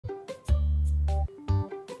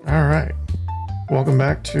All right, welcome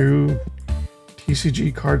back to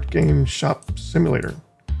TCG Card Game Shop Simulator.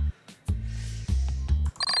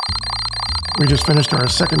 We just finished our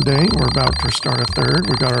second day. We're about to start a third.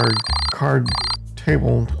 We got our card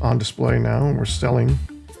table on display now, and we're selling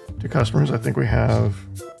to customers. I think we have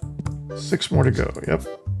 6 more to go. Yep.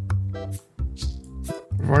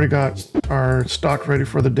 We've already got our stock ready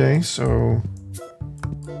for the day, so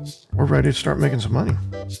we're ready to start making some money.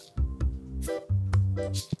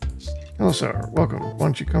 Hello, sir. Welcome. Why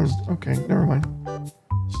don't you come? Okay, never mind.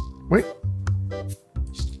 Wait.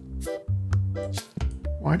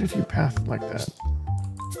 Why did he path like that?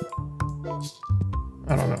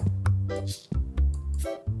 I don't know.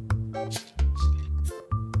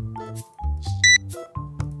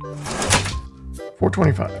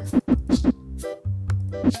 $425.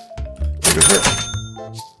 Take a hit.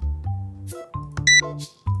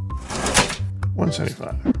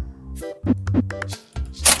 $175.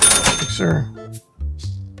 Thanks, sir. Do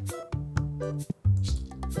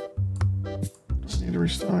I need to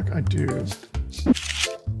restock? I do.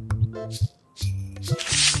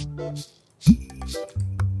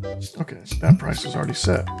 Okay, that price is already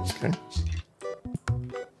set. Okay.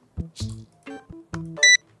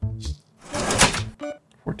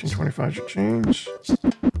 $14.25 should change.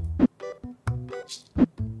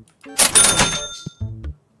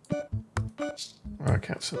 Oh, I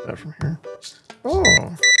can't set that from here.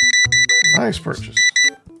 Oh, nice purchase.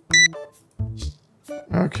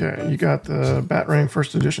 Okay, you got the Batarang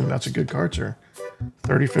First Edition. That's a good card, sir.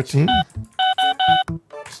 3015.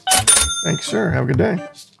 Thanks, sir. Have a good day.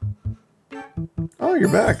 Oh,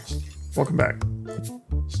 you're back. Welcome back.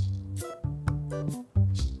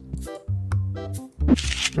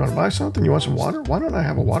 You want to buy something? You want some water? Why don't I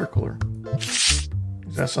have a water cooler? Is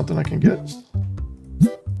that something I can get?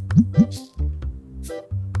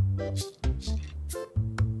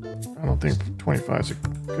 I don't think 25 is a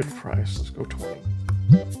good price. Let's go 20.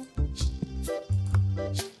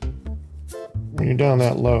 When you're down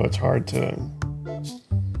that low, it's hard to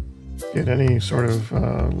get any sort of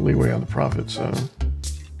leeway on the profit, so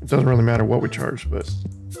it doesn't really matter what we charge, but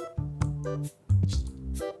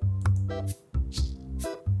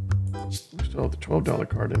we still have the $12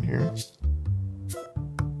 card in here.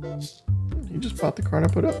 He just bought the card I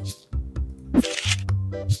put up.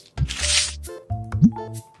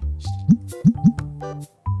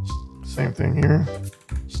 Same thing here.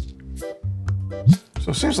 So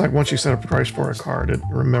it seems like once you set a price for a card, it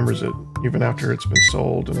remembers it even after it's been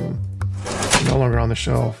sold and no longer on the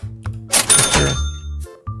shelf. Yes, sir.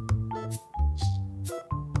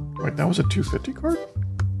 Wait, that was a 250 card?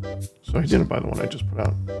 So he didn't buy the one I just put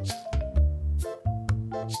out.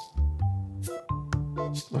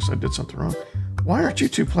 Unless I did something wrong. Why aren't you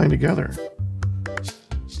two playing together?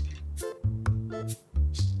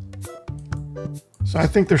 So I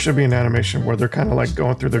think there should be an animation where they're kind of like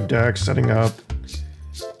going through their deck, setting up,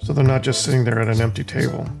 so they're not just sitting there at an empty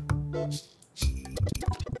table.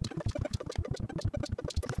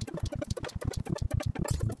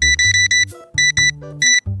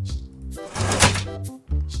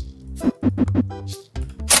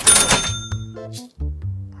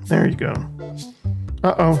 There you go.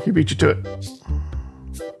 Uh-oh, he beat you to it.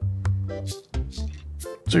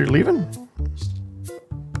 So you're leaving?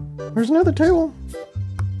 There's another table.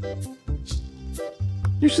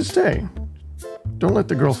 You should stay. Don't let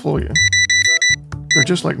the girls fool you. They're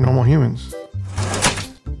just like normal humans.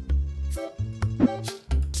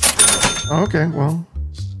 Okay, well,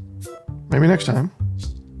 maybe next time.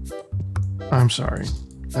 I'm sorry.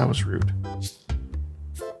 That was rude.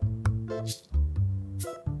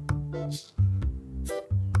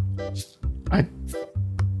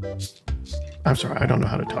 I'm sorry, I don't know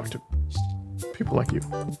how to talk to people like you.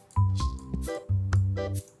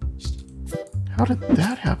 How did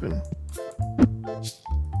that happen?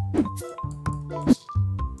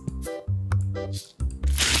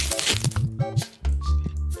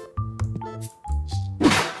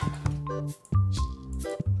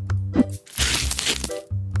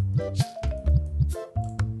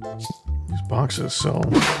 These boxes sell.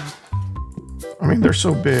 I mean, they're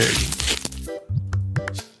so big.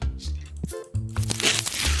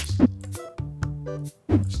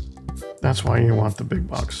 That's why you want the big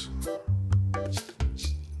box.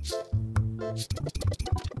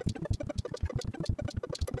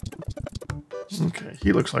 Okay,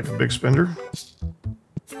 he looks like a big spender.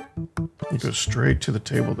 He goes straight to the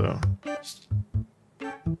table, though.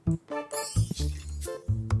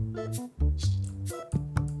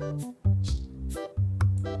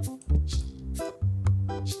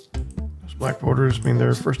 Black borders mean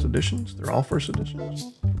they're first editions? They're all first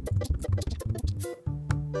editions?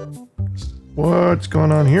 What's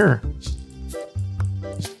going on here?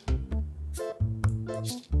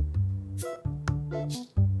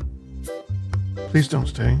 Please don't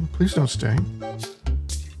stay. Please don't stay.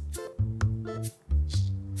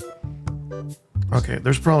 Okay,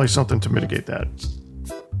 there's probably something to mitigate that.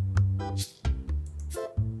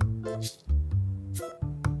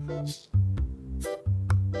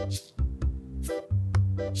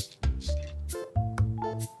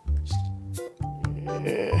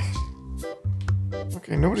 Yeah.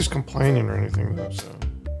 Okay, nobody's complaining or anything though, so.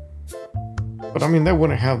 But I mean, they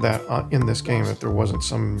wouldn't have that in this game if there wasn't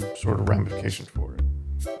some sort of ramification for it.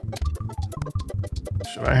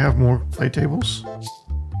 Should I have more play tables?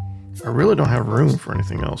 I really don't have room for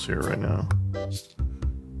anything else here right now.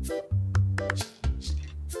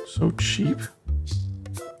 So cheap.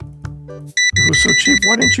 If it was so cheap,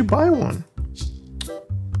 why didn't you buy one?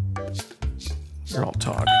 You're all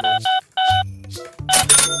talk.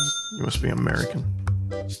 You must be American.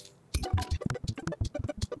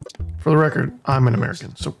 For the record, I'm an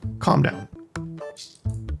American, so calm down.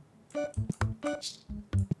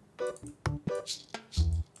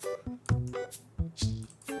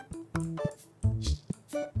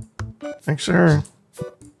 Thanks, sir.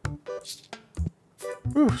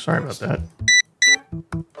 Ooh, sorry about that.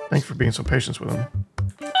 Thanks for being so patient with him.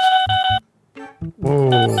 Whoa.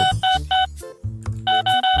 There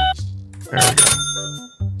we go.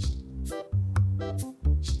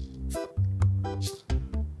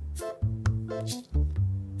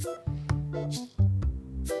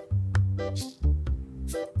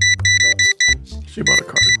 She bought a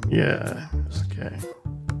card. Yeah. Okay.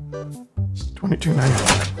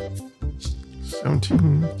 $22.95.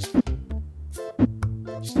 17.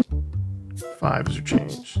 5 is your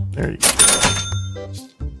change. There you go.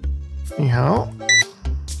 Anyhow.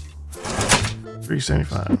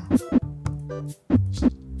 375.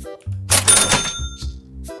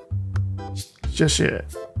 Just yet.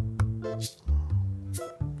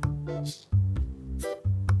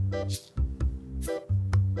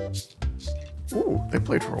 Ooh, they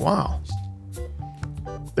played for a while.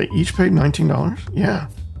 They each paid $19? Yeah.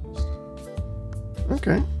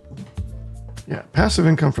 Okay. Yeah, passive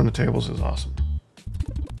income from the tables is awesome.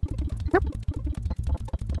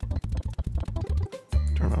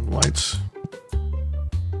 Turn on the lights.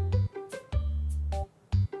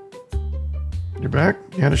 You're back?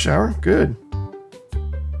 You had a shower? Good.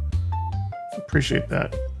 Appreciate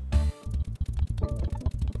that.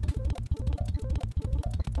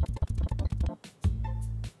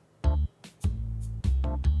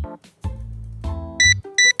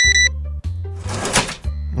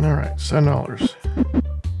 All right, $7. There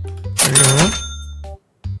you go.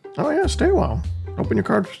 Oh yeah, stay a while. Open your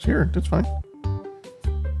cards here. That's fine.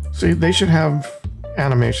 See, they should have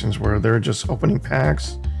animations where they're just opening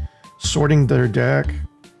packs, sorting their deck,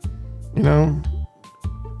 you know,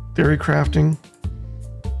 theory crafting.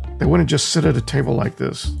 They wouldn't just sit at a table like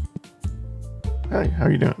this. Hey, how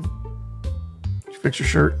you doing? Did you fix your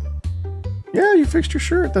shirt? Yeah, you fixed your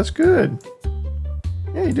shirt. That's good.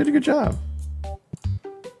 Yeah, you did a good job.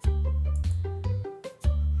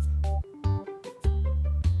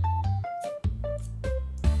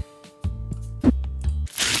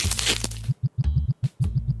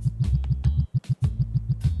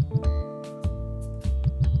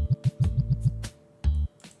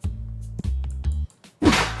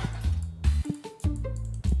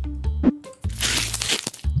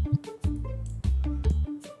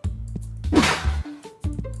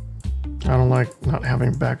 I don't like not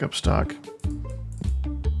having backup stock,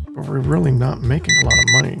 but we're really not making a lot of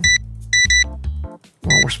money.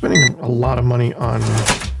 Well, we're spending a lot of money on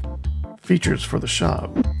features for the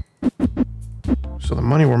shop. So the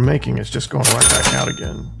money we're making is just going right back out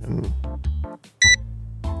again. And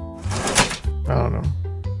I don't know.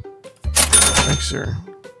 Thanks, sir.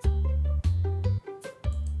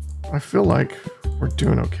 I feel like we're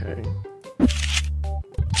doing okay.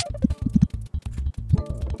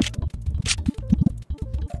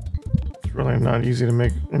 It's really not easy to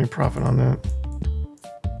make any profit on that.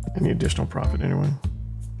 Any additional profit anyway.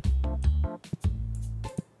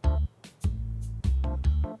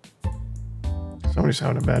 Somebody's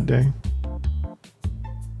having a bad day.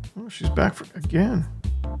 Oh, she's back again.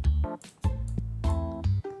 I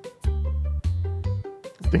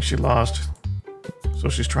think she lost. So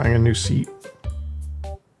she's trying a new seat.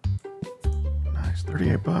 Nice,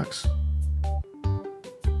 38 bucks.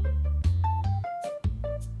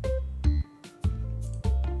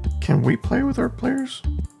 Can we play with our players?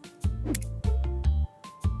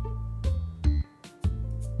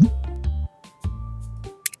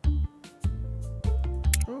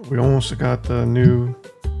 Oh, we almost got the new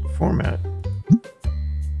format.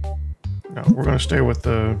 No, we're going to stay with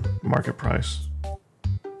the market price.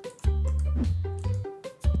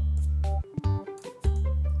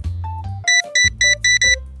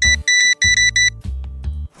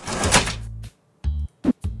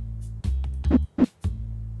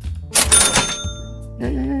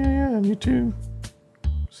 Yeah. You two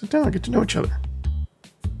sit down and get to know each other.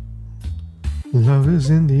 Love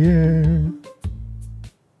is in the air.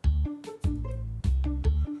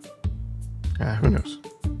 Who knows?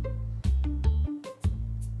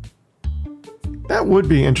 That would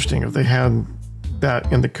be interesting if they had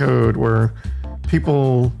that in the code where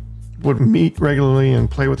people would meet regularly and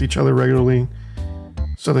play with each other regularly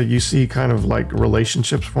so that you see kind of like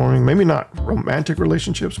relationships forming. Maybe not romantic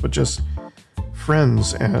relationships, but just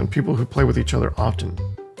friends and people who play with each other often.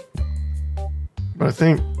 But I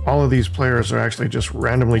think all of these players are actually just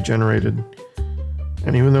randomly generated.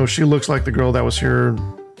 And even though she looks like the girl that was here,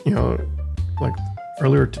 you know, like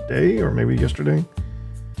earlier today or maybe yesterday,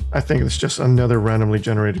 I think it's just another randomly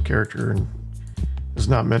generated character and is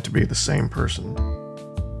not meant to be the same person.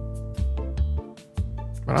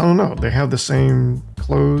 But I don't know. They have the same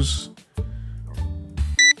clothes.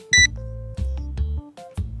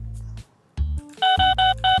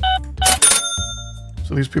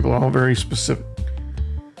 So these people are all very specific.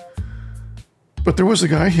 But there was a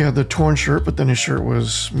guy, he had the torn shirt, but then his shirt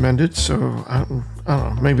was mended. So I don't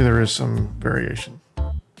know. Maybe there is some variation.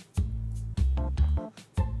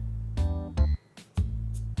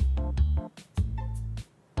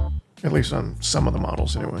 At least on some of the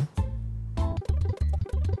models, anyway. All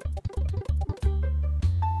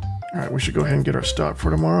right, we should go ahead and get our stock for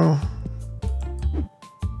tomorrow.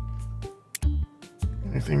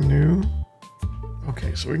 Anything new?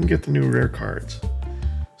 Okay, so we can get the new rare cards.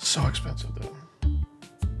 So expensive, though.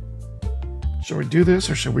 Should we do this,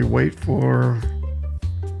 or should we wait for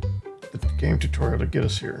the game tutorial to get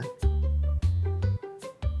us here?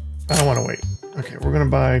 I don't want to wait. Okay, we're going to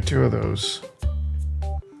buy 2 of those.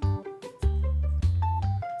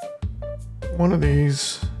 One of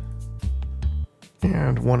these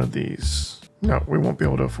and one of these. No, we won't be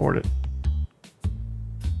able to afford it.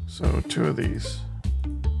 So 2 of these.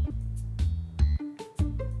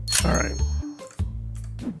 All right.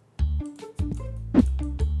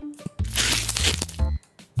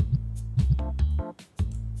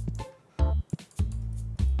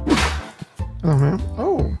 Hello, man.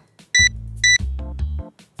 Oh.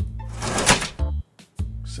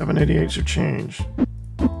 788s are changed.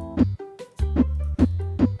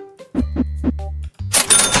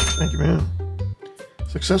 Thank you, man.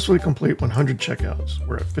 Successfully complete 100 checkouts.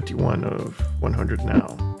 We're at 51 of 100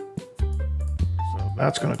 now. So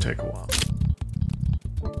that's going to take a while.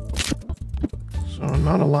 So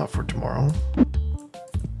not a lot for tomorrow.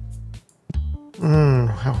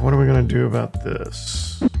 What are we going to do about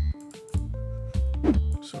this?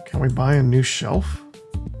 So can we buy a new shelf?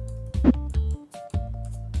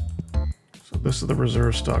 So this is the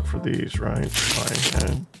reserve stock for these, right?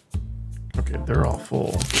 Okay, they're all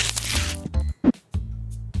full.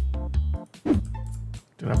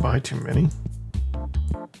 Did I buy too many?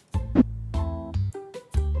 Oh,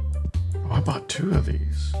 I bought 2 of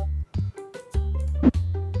these.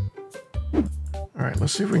 All right,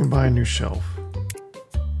 let's see if we can buy a new shelf.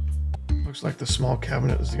 Looks like the small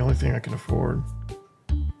cabinet is the only thing I can afford.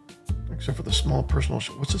 Except for the small personal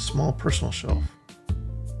shelf. What's a small personal shelf?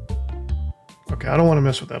 Okay, I don't want to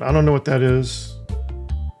mess with that. I don't know what that is.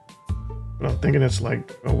 But I'm thinking it's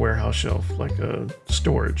like a warehouse shelf, like a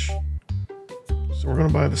storage. So we're going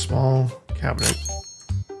to buy the small cabinet.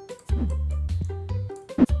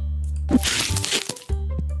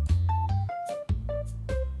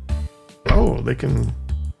 Oh, they can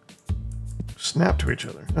snap to each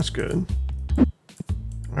other. That's good.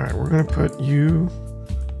 All right, we're going to put you...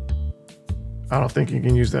 I don't think you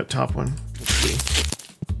can use that top one. Let's see.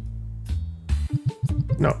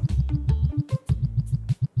 No.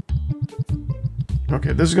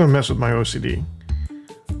 Okay, this is going to mess with my OCD.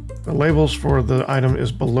 The labels for the item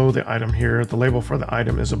is below the item here. The label for the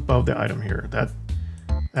item is above the item here.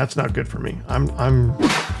 That's not good for me. I'm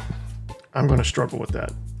going to struggle with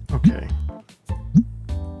that. Okay.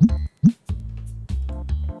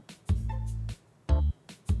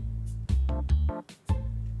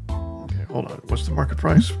 Okay, hold on. What's the market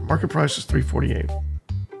price? Market price is $348.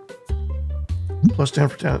 Plus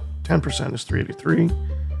 10% is $383.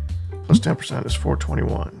 Plus 10% is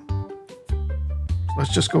 $421. So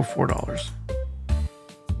let's just go $4.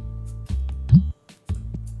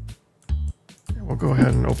 And we'll go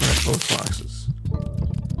ahead and open up both boxes.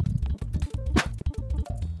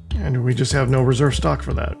 And we just have no reserve stock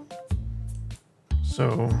for that.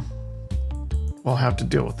 So we'll have to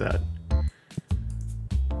deal with that.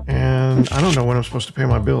 And I don't know when I'm supposed to pay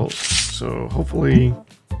my bills. So hopefully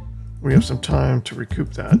we have some time to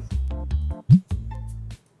recoup that.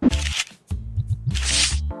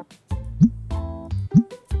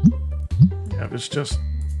 Yeah,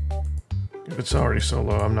 if it's already so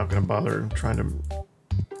low, I'm not going to bother trying to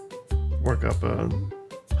work up a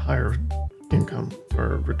higher income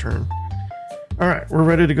or return. All right, we're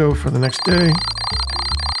ready to go for the next day.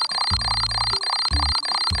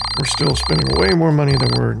 We're still spending way more money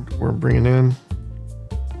than we're bringing in.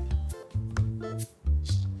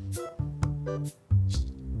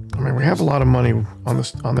 I mean, we have a lot of money on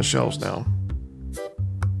the shelves now.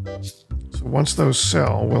 So once those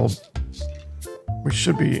sell, we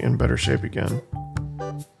should be in better shape again.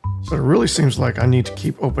 But it really seems like I need to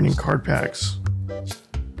keep opening card packs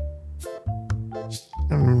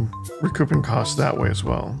and recouping costs that way as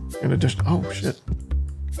well. In addition, oh shit.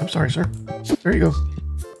 I'm sorry, sir. There you go.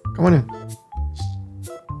 Come on in.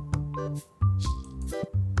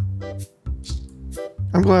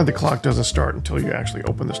 I'm glad the clock doesn't start until you actually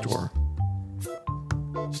open this door.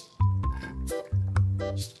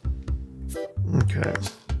 Okay.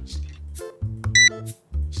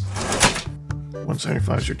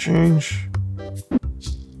 175 is your change.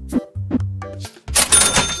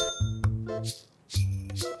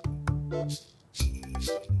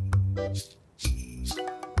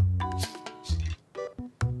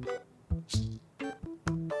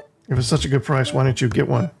 If it's such a good price, why didn't you get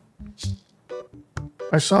one?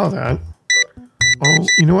 I saw that. Oh,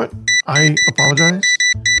 you know what? I apologize.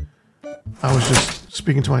 I was just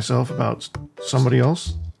speaking to myself about somebody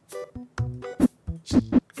else.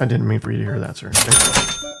 I didn't mean for you to hear that, sir. Thank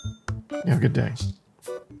you. You have a good day.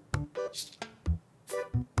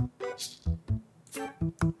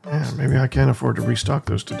 Yeah, maybe I can afford to restock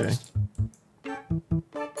those today.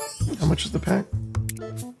 How much is the pack?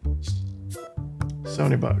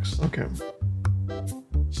 $70. Okay.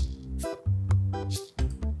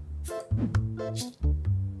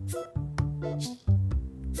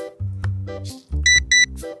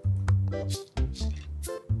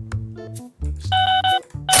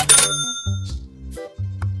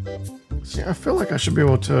 See, I feel like I should be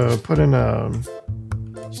able to put in a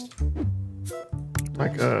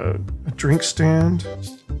drink stand.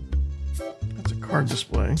 That's a card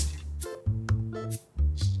display.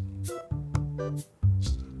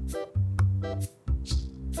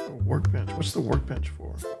 A workbench. What's the workbench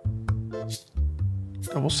for?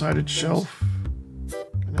 Double-sided shelf.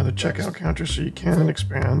 Another checkout counter so you can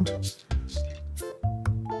expand.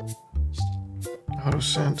 Auto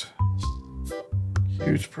scent.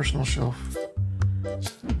 Huge personal shelf.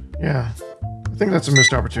 Yeah, I think that's a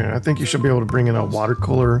missed opportunity. I think you should be able to bring in a water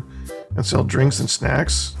cooler and sell drinks and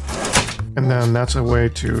snacks. And then that's a way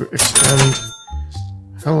to extend.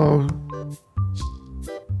 Hello,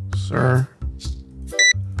 sir.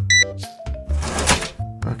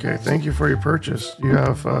 Okay, thank you for your purchase. You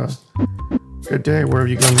have a good day wherever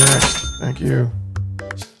you go next. Thank you.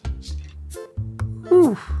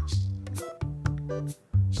 Whew.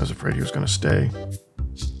 I was afraid he was going to stay.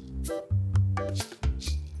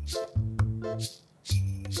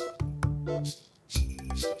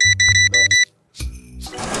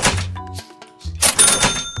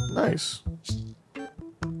 Nice.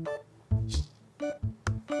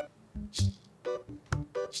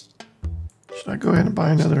 Should I go ahead and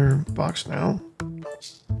buy another box now?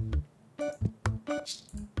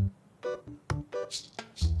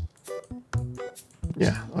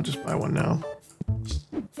 Yeah, I'll just buy one now.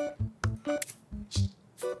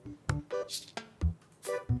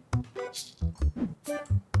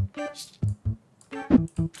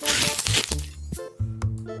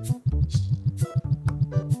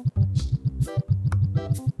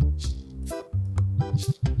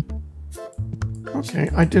 Okay,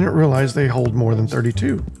 I didn't realize they hold more than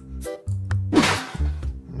 32.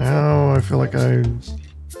 Now I feel like I'm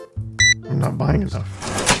not buying enough.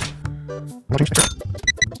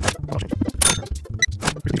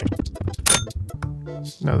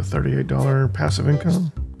 Another $38 passive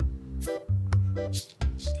income.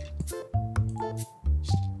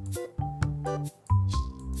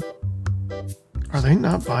 Are they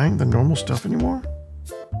not buying the normal stuff anymore?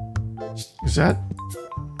 Is that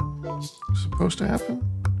supposed to happen?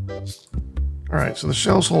 All right, so the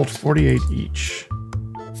shells hold 48 each.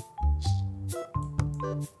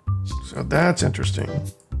 So that's interesting.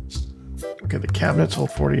 Okay, the cabinets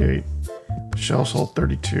hold 48. The shelves hold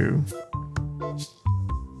 32.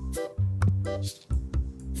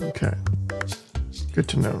 Okay, good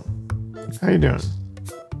to know. How you doing?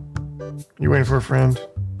 You waiting for a friend?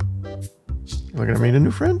 Look, I made a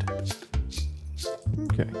new friend.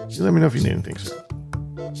 Okay, you let me know if you need anything, sir.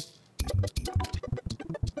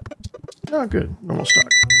 Oh, good. Normal stock.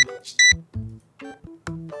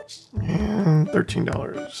 And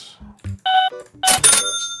 $13.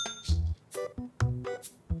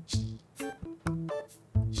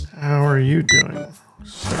 How are you doing,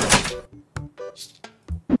 sir?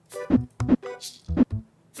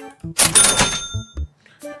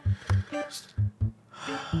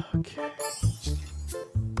 Okay.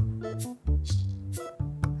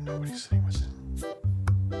 Nobody's sitting with him.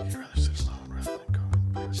 He'd rather sit alone rather than go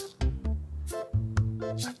and play with him.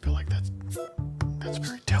 I feel like that's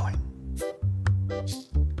very telling.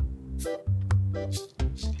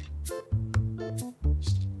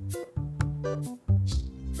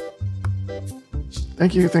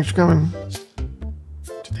 Thank you. Thanks for coming.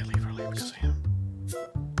 Did they leave early because of him?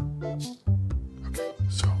 Okay,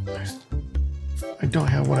 so I don't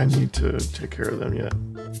have what I need to take care of them yet.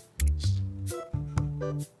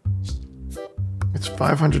 It's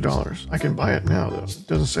 $500. I can buy it now, though. It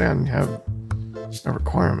doesn't say I have a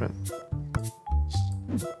requirement.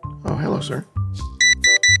 Oh, hello, sir.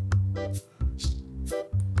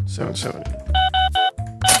 770.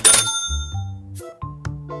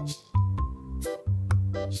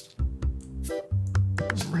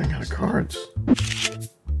 I'm running out of cards.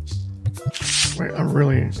 Wait, I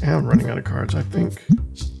really am running out of cards. I think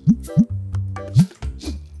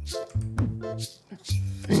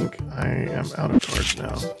I am out of cards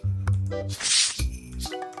now.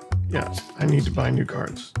 Yeah, I need to buy new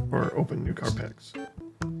cards or open new card packs.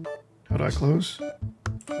 How do I close?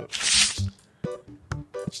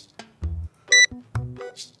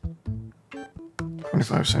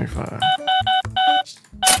 $25.75.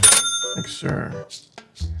 Thanks, sir.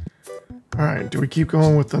 All right, do we keep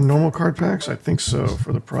going with the normal card packs? I think so,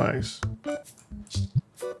 for the price.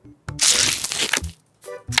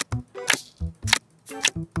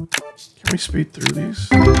 Can we speed through these?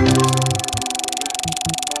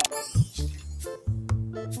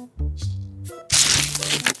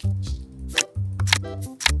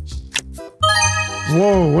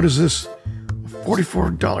 Whoa, what is this? A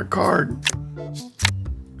 $44 card.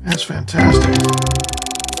 That's fantastic.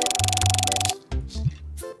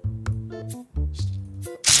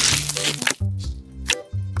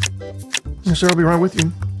 Yes, sir, I'll be right with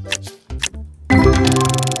you. Can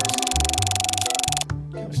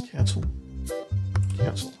I cancel?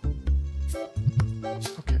 Cancel.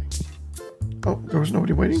 Okay. Oh, there was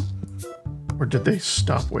nobody waiting? Or did they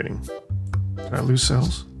stop waiting? Did I lose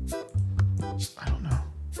sales? I don't know.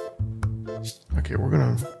 Okay, we're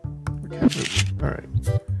gonna... Alright.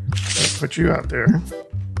 Put you out there.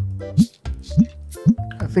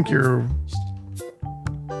 I think you're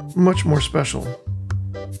much more special.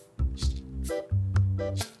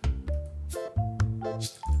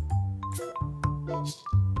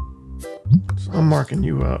 So I'm marking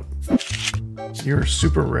you up. You're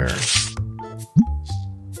super rare.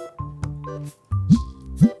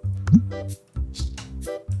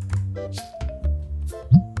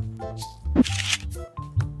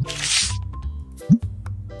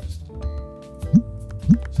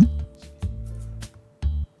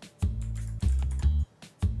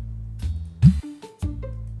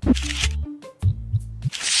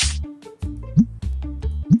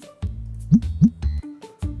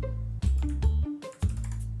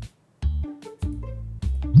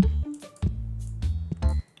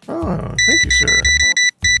 Thank you, sir.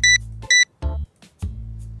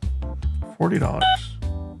 $40.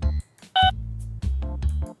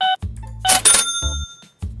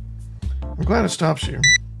 I'm glad it stops you.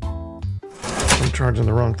 I'm charging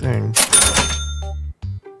the wrong thing.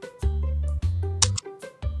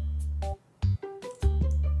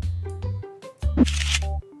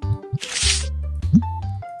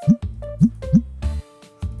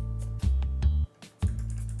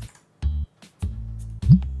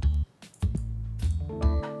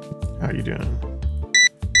 How you doing?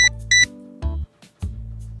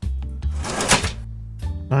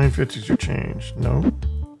 $9.50 is your change. No?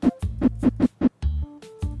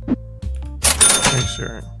 Thanks,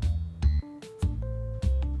 sir.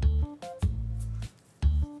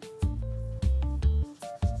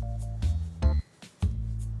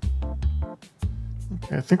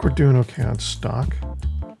 Okay, I think we're doing okay on stock.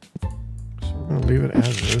 So we're going to leave it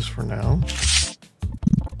as is for now.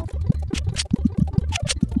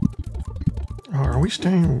 Oh, are we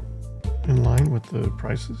staying in line with the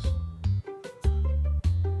prices?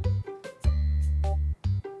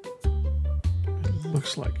 It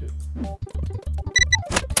looks like it.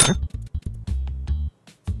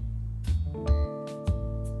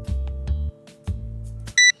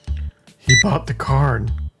 He bought the card.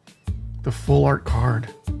 The full art card.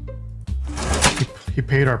 He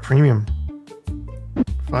paid our premium.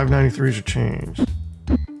 $5.93 is your change.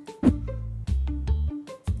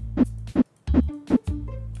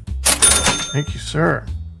 Thank you, sir.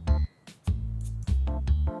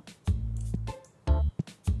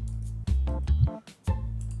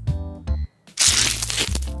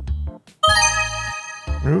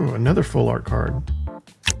 Ooh, another full art card.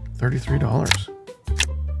 $33.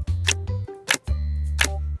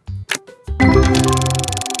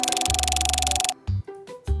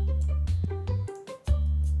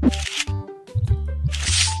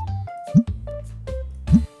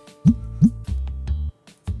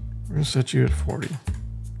 We're gonna set you at 40.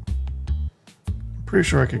 I'm pretty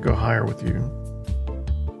sure I could go higher with you.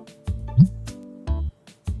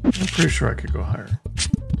 I'm pretty sure I could go higher.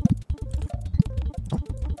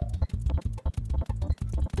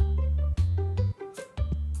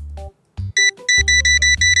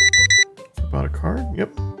 Bought a card?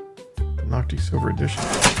 Yep. Nocti Silver Edition.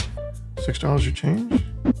 $6 your change?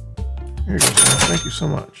 Here you go, sir. Thank you so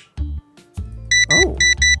much. Oh.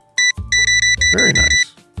 Very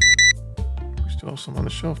nice. We still have some on the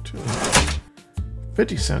shelf, too.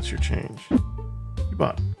 50 cents your change. You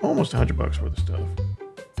bought almost $100 worth of stuff.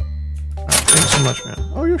 Alright, thanks so much,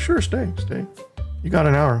 man. Oh, yeah, sure. Stay. You got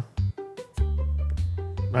an hour.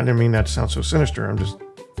 I didn't mean that to sound so sinister. I'm just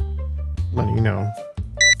letting you know.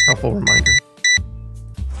 Helpful reminder.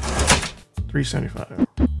 $3.75.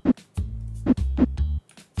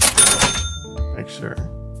 Thanks, sir.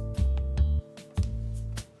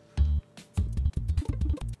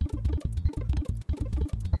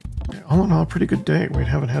 Yeah, all in all, pretty good day. We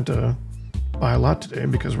haven't had to buy a lot today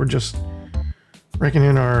because we're just raking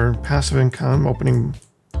in our passive income, opening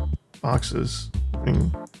boxes.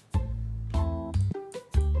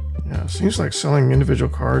 Yeah, it seems like selling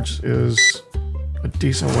individual cards is a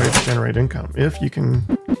decent way to generate income if you can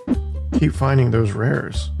keep finding those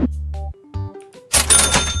rares.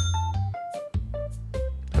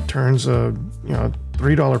 That turns a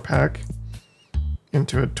 $3 pack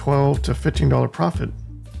into a $12 to $15 profit.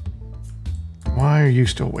 Why are you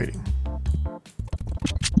still waiting?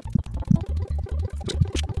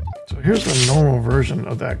 So here's the normal version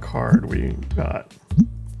of that card we got.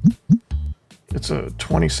 It's a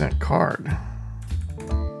 20-cent card.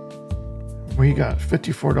 We got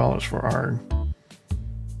 $54 for our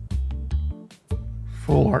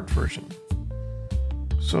full art version.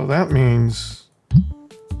 So that means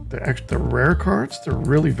the rare cards, the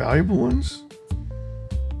really valuable ones,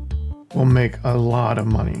 will make a lot of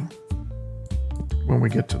money when we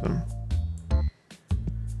get to them.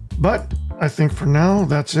 But I think for now,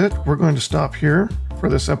 that's it. We're going to stop here for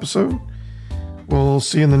this episode. We'll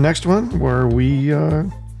see you in the next one where we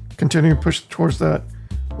continue to push towards that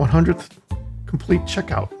 100th complete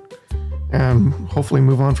checkout and hopefully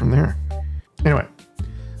move on from there. Anyway,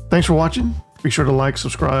 thanks for watching. Be sure to like,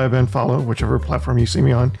 subscribe, and follow whichever platform you see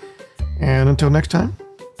me on. And until next time,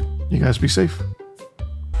 you guys be safe.